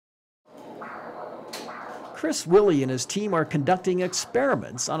Chris Willie and his team are conducting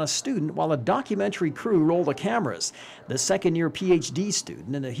experiments on a student while a documentary crew roll the cameras. The second-year PhD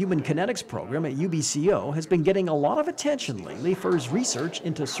student in the human kinetics program at UBCO has been getting a lot of attention lately for his research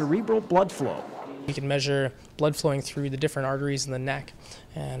into cerebral blood flow. We can measure blood flowing through the different arteries in the neck,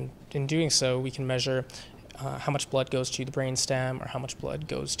 and in doing so we can measure how much blood goes to the brainstem or how much blood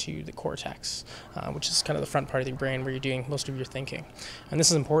goes to the cortex, which is kind of the front part of the brain where you're doing most of your thinking. And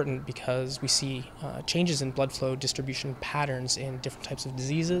this is important because we see changes in blood flow distribution patterns in different types of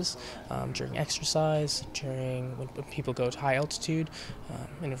diseases, during exercise, when people go to high altitude,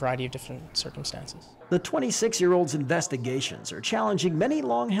 in a variety of different circumstances. The 26-year-old's investigations are challenging many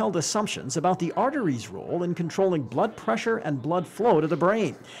long-held assumptions about the artery's role in controlling blood pressure and blood flow to the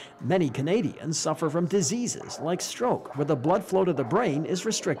brain. Many Canadians suffer from diseases like stroke, where the blood flow to the brain is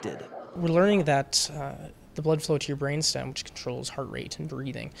restricted. We're learning that the blood flow to your brainstem, which controls heart rate and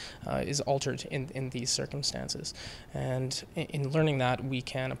breathing, is altered in these circumstances. And in learning that, we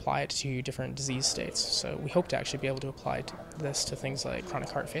can apply it to different disease states. So we hope to actually be able to apply this to things like chronic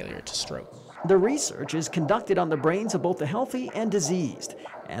heart failure, to stroke. The research is conducted on the brains of both the healthy and diseased,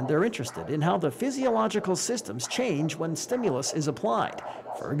 and they're interested in how the physiological systems change when stimulus is applied.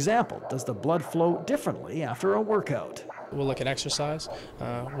 For example, does the blood flow differently after a workout? We'll look at exercise.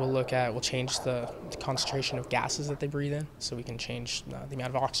 We'll change the concentration of gases that they breathe in, so we can change the amount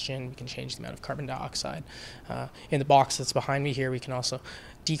of oxygen, we can change the amount of carbon dioxide. In the box that's behind me here, we can also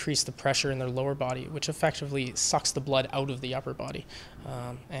decrease the pressure in their lower body, which effectively sucks the blood out of the upper body.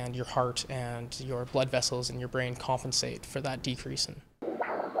 And your heart and your blood vessels in your brain compensate for that decrease.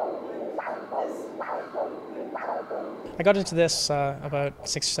 I got into this about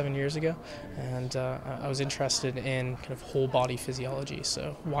 6 or 7 years ago, and I was interested in kind of whole body physiology.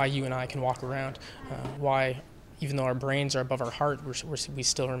 So why you and I can walk around, why even though our brains are above our heart, we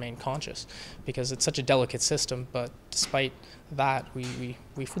still remain conscious, because it's such a delicate system, but despite that, we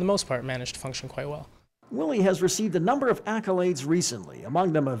for the most part manage to function quite well. Willie has received a number of accolades recently,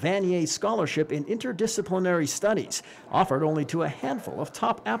 among them a Vanier Scholarship in Interdisciplinary Studies, offered only to a handful of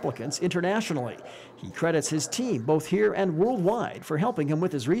top applicants internationally. He credits his team, both here and worldwide, for helping him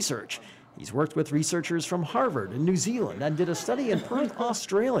with his research. He's worked with researchers from Harvard and New Zealand and did a study in Perth,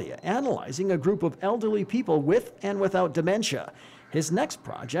 Australia, analyzing a group of elderly people with and without dementia. His next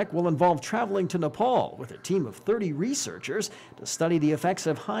project will involve traveling to Nepal with a team of 30 researchers to study the effects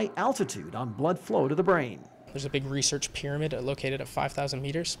of high altitude on blood flow to the brain. There's a big research pyramid located at 5,000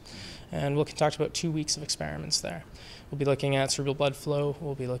 meters, and we'll conduct about 2 weeks of experiments there. We'll be looking at cerebral blood flow,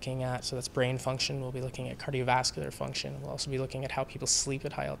 we'll be looking at, so that's brain function, we'll be looking at cardiovascular function, we'll also be looking at how people sleep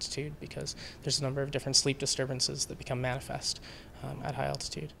at high altitude, because there's a number of different sleep disturbances that become manifest at high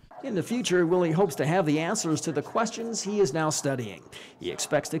altitude. In the future, Willie hopes to have the answers to the questions he is now studying. He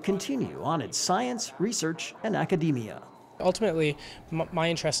expects to continue on in science, research, and academia. Ultimately, my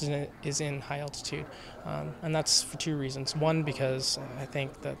interest in it is in high altitude, and that's for 2 reasons. One, because I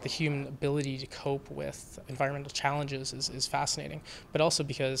think that the human ability to cope with environmental challenges is fascinating, but also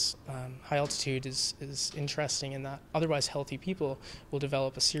because high altitude is interesting in that otherwise healthy people will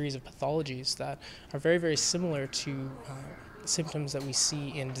develop a series of pathologies that are very, very similar to symptoms that we see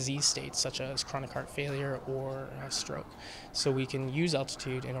in disease states such as chronic heart failure or stroke. So we can use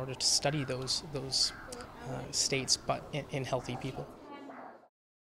altitude in order to study those states, but in healthy people.